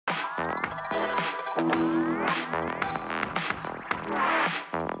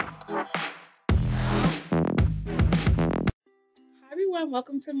and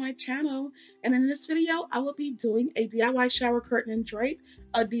welcome to my channel. And in this video, I will be doing a DIY shower curtain and drape,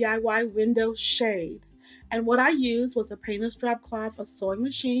 a DIY window shade. And what I used was a painter's drop cloth, a sewing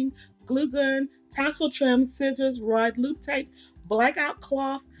machine, glue gun, tassel trim, scissors, rod, loop tape, blackout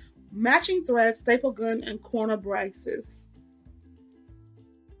cloth, matching thread, staple gun, and corner braces.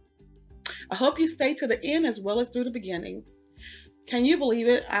 I hope you stay to the end as well as through the beginning. Can you believe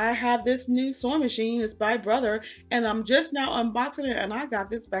it? I have this new sewing machine. It's by brother, and I'm just now unboxing it. And I got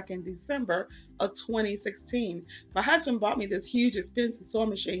this back in December of 2016. My husband bought me this huge, expensive sewing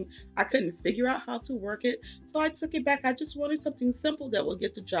machine. I couldn't figure out how to work it, so I took it back. I just wanted something simple that will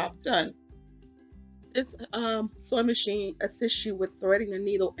get the job done. This sewing machine assists you with threading the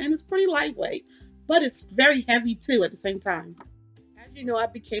needle, and it's pretty lightweight, but it's very heavy too at the same time. As you know, I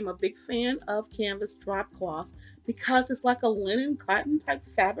became a big fan of canvas drop cloths because it's like a linen cotton type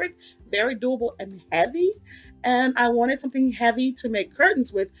fabric, very durable and heavy. And I wanted something heavy to make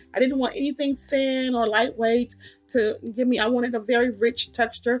curtains with. I didn't want anything thin or lightweight to give me, I wanted a very rich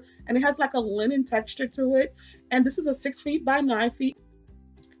texture, and it has like a linen texture to it. And this is a 6 feet by 9 feet.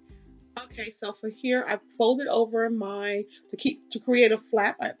 Okay, so for here, I folded over to create a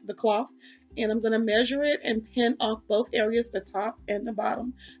flap at the cloth, and I'm going to measure it and pin off both areas, the top and the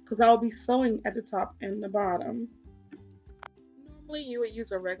bottom, because I'll be sewing at the top and the bottom. Normally you would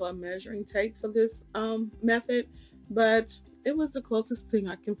use a regular measuring tape for this method, but it was the closest thing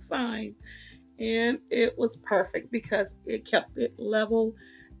I can find, and it was perfect because it kept it level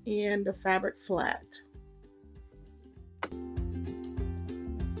and the fabric flat.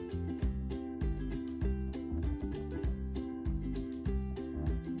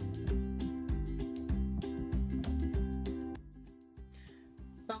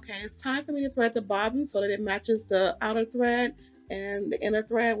 Okay, it's time for me to thread the bottom so that it matches the outer thread, and the inner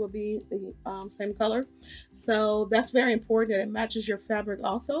thread will be the same color. So that's very important that it matches your fabric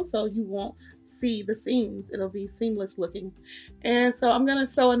also, so you won't see the seams. It'll be seamless looking. And so I'm going to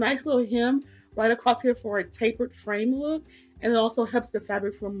sew a nice little hem right across here for a tapered frame look, and it also helps the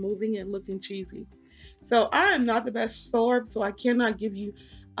fabric from moving and looking cheesy. So I am not the best sewer, so I cannot give you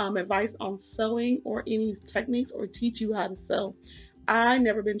advice on sewing or any techniques or teach you how to sew. I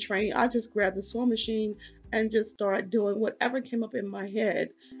never been trained. I just grabbed the sewing machine and just started doing whatever came up in my head.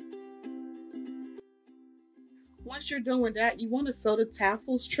 Once you're done with that, you want to sew the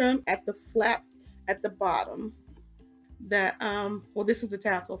tassels trim at the flap at the bottom. That well, this is the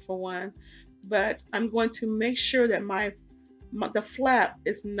tassel for one, but I'm going to make sure that the flap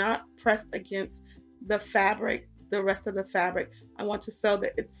is not pressed against the fabric, the rest of the fabric. I want to sew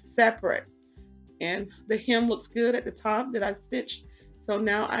that it's separate. And the hem looks good at the top that I stitched. So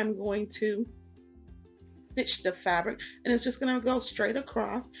now I'm going to stitch the fabric, and it's just going to go straight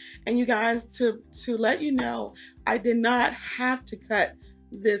across. And you guys, to let you know, I did not have to cut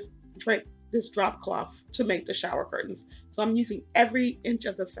this drop cloth to make the shower curtains. So I'm using every inch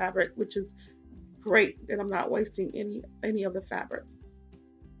of the fabric, which is great that I'm not wasting any of the fabric.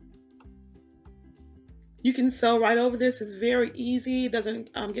 You can sew right over this. It's very easy. It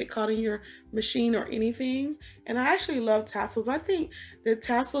doesn't get caught in your machine or anything. And I actually love tassels. I think the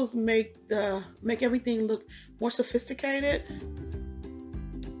tassels make everything look more sophisticated.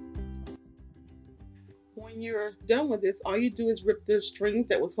 When you're done with this, all you do is rip the strings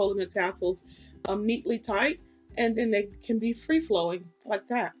that was holding the tassels neatly tight, and then they can be free-flowing like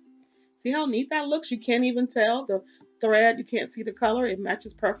that. See how neat that looks? You can't even tell the thread. You can't see the color. It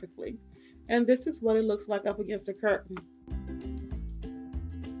matches perfectly. And this is what it looks like up against the curtain.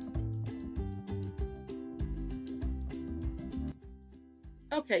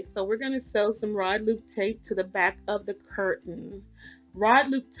 Okay, so we're going to sew some rod loop tape to the back of the curtain. Rod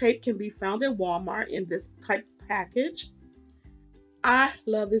loop tape can be found at Walmart in this type package. I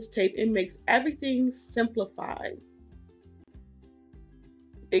love this tape. It makes everything simplified.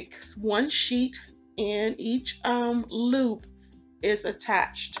 It's one sheet, and each loop is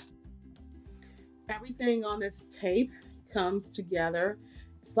attached. Everything on this tape comes together.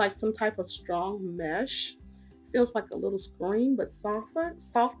 It's like some type of strong mesh. Feels like a little screen, but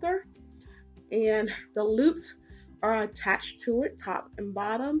softer. And the loops are attached to it, top and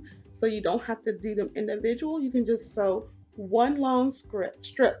bottom, so you don't have to do them individual. You can just sew one long strip.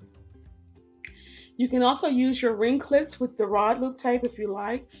 You can also use your ring clips with the rod loop tape if you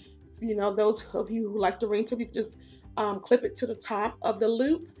like. You know, those of you who like the ring tip, you can just clip it to the top of the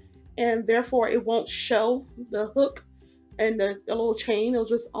loop, and therefore it won't show the hook and the little chain. It'll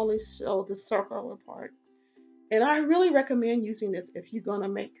just only show the circular part. And I really recommend using this if you're gonna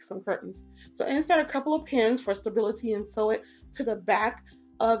make some curtains. So insert a couple of pins for stability and sew it to the back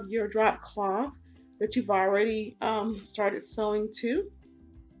of your drop cloth. that you've already started sewing to,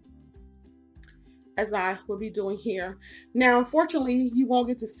 as I will be doing here. Now, unfortunately, you won't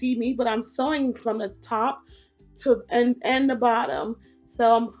get to see me, but I'm sewing from the top to and the bottom.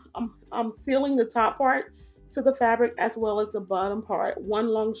 So I'm sealing the top part to the fabric as well as the bottom part, one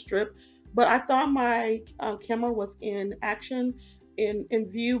long strip. But I thought my camera was in action, in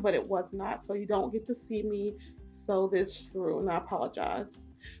view, but it was not. So you don't get to see me sew this through, and I apologize.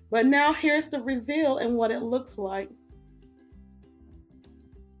 But now here's the reveal and what it looks like.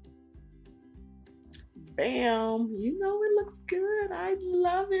 Bam! You know it looks good. I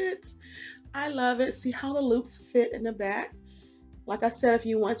love it. I love it. See how the loops fit in the back. Like I said, if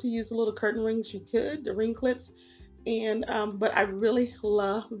you want to use the little curtain rings, you could, the ring clips. And but I really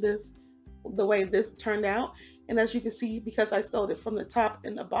love this, the way this turned out. And as you can see, because I sewed it from the top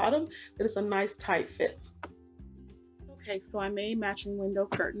and the bottom, that it's a nice tight fit. Okay, so I made matching window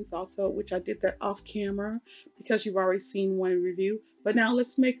curtains also, which I did that off camera because you've already seen one review. But now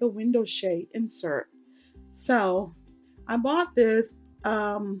let's make a window shade insert. So I bought this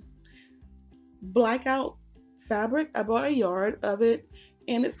Blackout fabric. I bought a yard of it,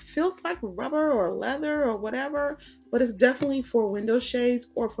 and it feels like rubber or leather or whatever, but it's definitely for window shades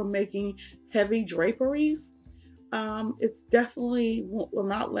or for making heavy draperies. It's definitely will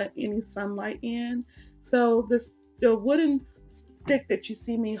not let any sunlight in. So the wooden stick that you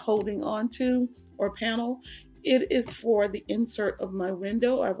see me holding on to, or panel, it is for the insert of my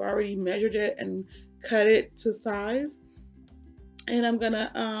window. I've already measured it and cut it to size. And I'm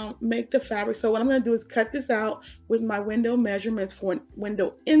gonna make the fabric. So what I'm gonna do is cut this out with my window measurements for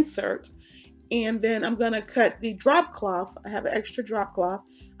window insert. And then I'm gonna cut the drop cloth. I have an extra drop cloth.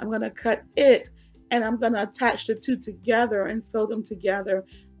 I'm gonna cut it, and I'm gonna attach the two together and sew them together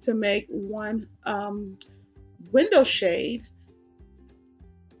to make one window shade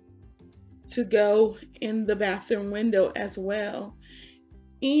to go in the bathroom window as well.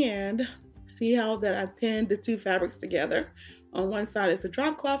 And see how that I pinned the two fabrics together. On one side is the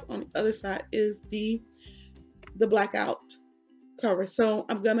drop cloth, on the other side is the blackout cover. So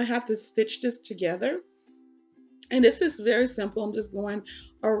I'm gonna have to stitch this together. And this is very simple. I'm just going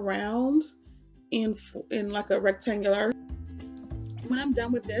around in like a rectangular. When I'm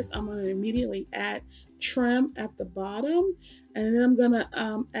done with this, I'm gonna immediately add trim at the bottom, and then I'm gonna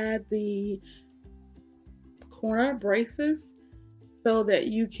add the corner braces so that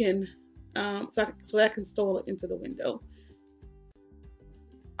you can so I can stow it into the window.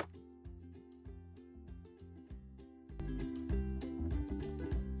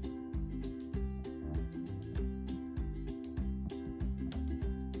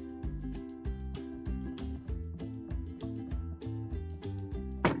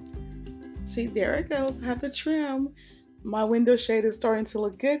 See, there it goes. I have the trim. My window shade is starting to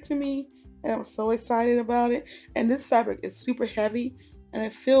look good to me, and I'm so excited about it. And this fabric is super heavy, and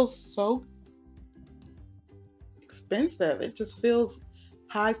it feels so expensive. It just feels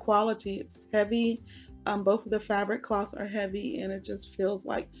high quality. It's heavy. Both of the fabric cloths are heavy, and it just feels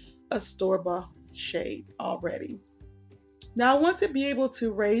like a store-bought shade already. Now I want to be able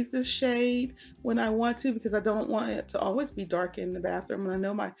to raise this shade when I want to, because I don't want it to always be dark in the bathroom. And I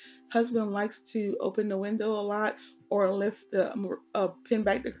know my husband likes to open the window a lot or lift the pin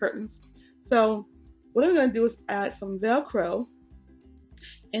back the curtains. So what I'm going to do is add some Velcro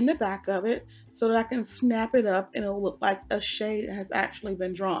in the back of it so that I can snap it up and it'll look like a shade has actually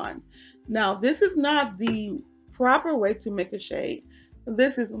been drawn. Now this is not the proper way to make a shade.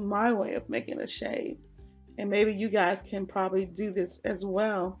 This is my way of making a shade. And maybe you guys can probably do this as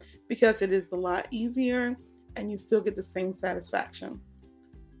well, because it is a lot easier and you still get the same satisfaction.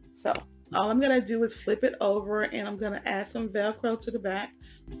 So all I'm going to do is flip it over, and I'm going to add some Velcro to the back.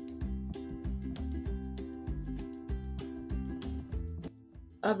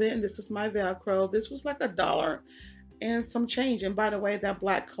 Of it, and this is my Velcro. This was like $1 and some change. And by the way, that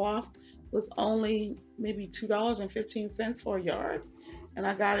black cloth was only maybe $2.15 for a yard. And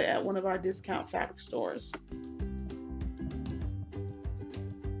I got it at one of our discount fabric stores.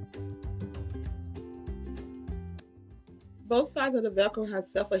 Both sides of the Velcro has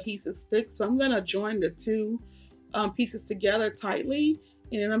self-adhesive sticks, so I'm going to join the two pieces together tightly,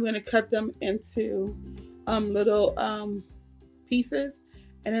 and then I'm going to cut them into little pieces,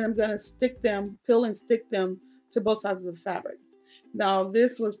 and then I'm going to stick them, peel and stick them to both sides of the fabric. Now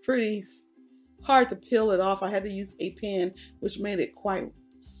this was pretty hard to peel it off. I had to use a pen, which made it quite,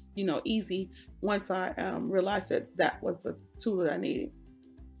 easy once I realized that that was the tool that I needed.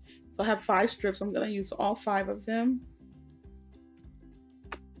 So I have 5 strips. I'm going to use all 5 of them.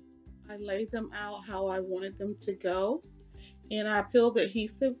 I laid them out how I wanted them to go, And I peeled the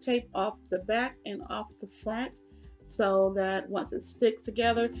adhesive tape off the back and off the front so that once it sticks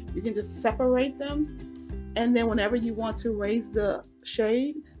together, you can just separate them. And then whenever you want to raise the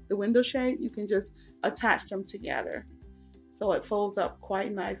shade, the window shade, you can just attach them together. So it folds up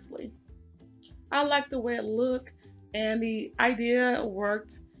quite nicely. I like the way it looked and the idea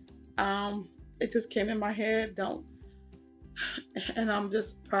worked. Um, it just came in my head, don't, and I'm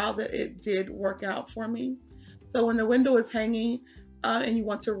just proud that it did work out for me. So when the window is hanging and you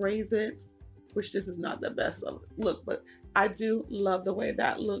want to raise it, which this is not the best of look, but I do love the way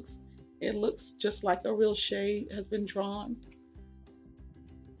that looks. It looks just like a real shade has been drawn.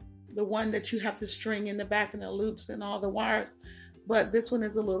 The one that you have the string in the back and the loops and all the wires, but this one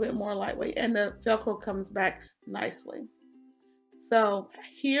is a little bit more lightweight and the Velcro comes back nicely. So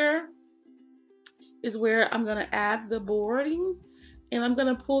here is where I'm going to add the boarding and I'm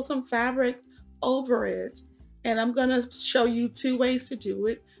going to pull some fabric over it, and I'm going to show you two ways to do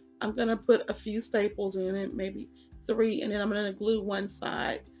it. I'm going to put a few staples in it, maybe 3, and then I'm going to glue one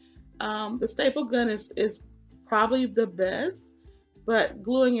side. The staple gun is probably the best, but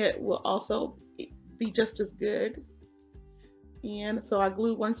gluing it will also be just as good. And so I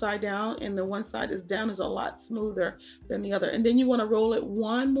glued one side down, and the one side is down is a lot smoother than the other. And then you want to roll it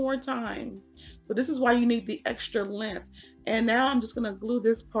one more time. So this is why you need the extra length. And now I'm just going to glue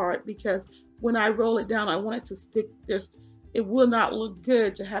this part because when I roll it down, I want it to stick this. It will not look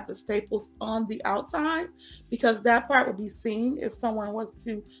good to have the staples on the outside because that part will be seen. If someone was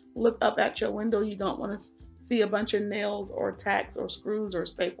to look up at your window, you don't want to see a bunch of nails or tacks or screws or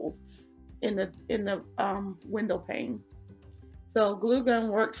staples in the window pane. So glue gun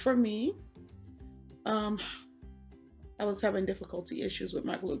worked for me. I was having difficulty issues with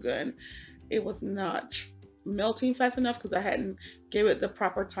my glue gun. It was not melting fast enough because I hadn't gave it the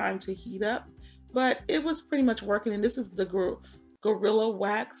proper time to heat up, but it was pretty much working. And this is the Gorilla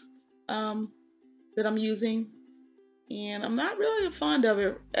Wax that I'm using, and I'm not really fond of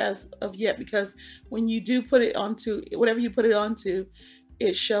it as of yet because when you do put it onto whatever you put it onto,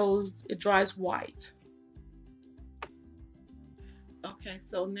 it dries white. Okay,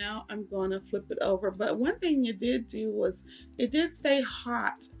 so now I'm going to flip it over. But one thing it did do was it did stay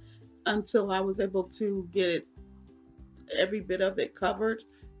hot until I was able to get it, every bit of it covered.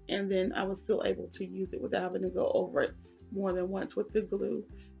 And then I was still able to use it without having to go over it more than once with the glue.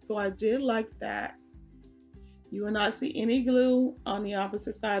 So I did like that. You will not see any glue on the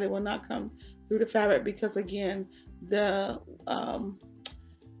opposite side. It will not come through the fabric because again, the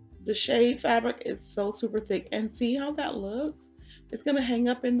shade fabric is so super thick. And see how that looks? It's going to hang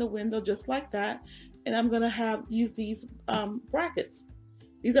up in the window just like that. And I'm going to use these brackets.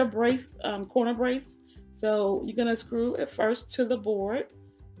 These are corner brace. So you're going to screw it first to the board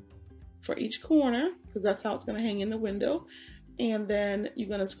for each corner because that's how it's going to hang in the window. And then you're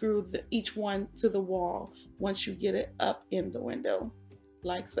going to screw each one to the wall once you get it up in the window,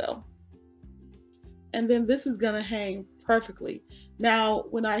 like so. And then this is going to hang perfectly. Now,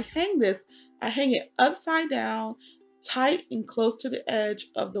 when I hang this, I hang it upside down, tight and close to the edge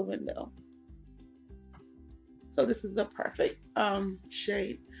of the window. So this is the perfect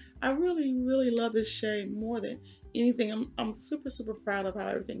shade. I really, really love this shade more than anything. I'm super, super proud of how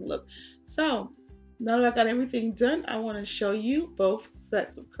everything looked. So now that I got everything done, I want to show you both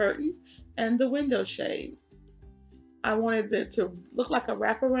sets of curtains and the window shade. I wanted it to look like a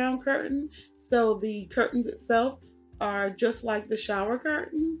wraparound curtain. So the curtains itself are just like the shower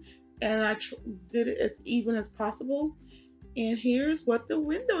curtain. And I did it as even as possible. And here's what the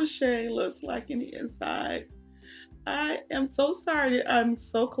window shade looks like in the inside. I am so sorry that I'm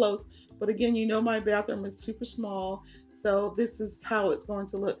so close. But again, you know my bathroom is super small. So this is how it's going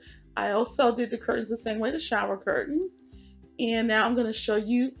to look. I also did the curtains the same way, the shower curtain. And now I'm going to show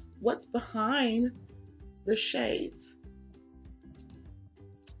you what's behind the shades.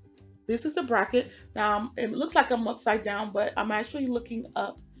 This is the bracket. Now, it looks like I'm upside down, but I'm actually looking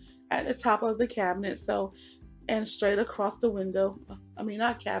up at the top of the cabinet, so, and straight across the window. I mean,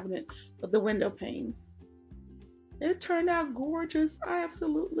 not cabinet, but the window pane. It turned out gorgeous. I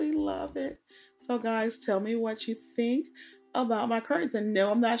absolutely love it. So guys, tell me what you think about my curtains. And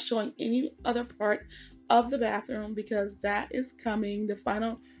no, I'm not showing any other part of the bathroom because that is coming. The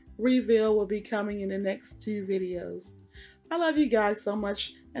final reveal will be coming in the next 2 videos. I love you guys so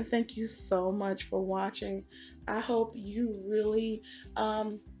much, and thank you so much for watching. I hope you really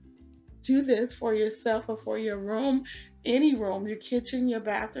do this for yourself or for your room, any room, your kitchen, your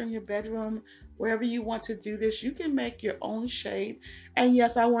bathroom, your bedroom, wherever you want to do this. You can make your own shade. And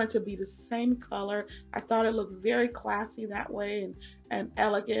yes, I want it to be the same color. I thought it looked very classy that way, and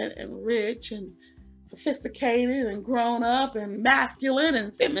elegant and rich. And sophisticated and grown up and masculine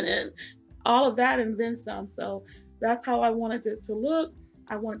and feminine, all of that and then some. So that's how I wanted it to look.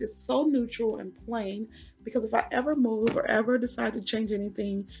 I wanted it so neutral and plain because if I ever move or ever decide to change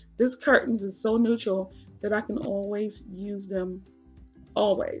anything, this curtains is so neutral that I can always use them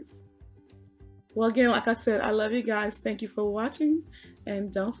always. Well, again, like I said, I love you guys. Thank you for watching.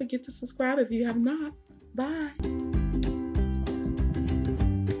 And don't forget to subscribe if you have not. Bye.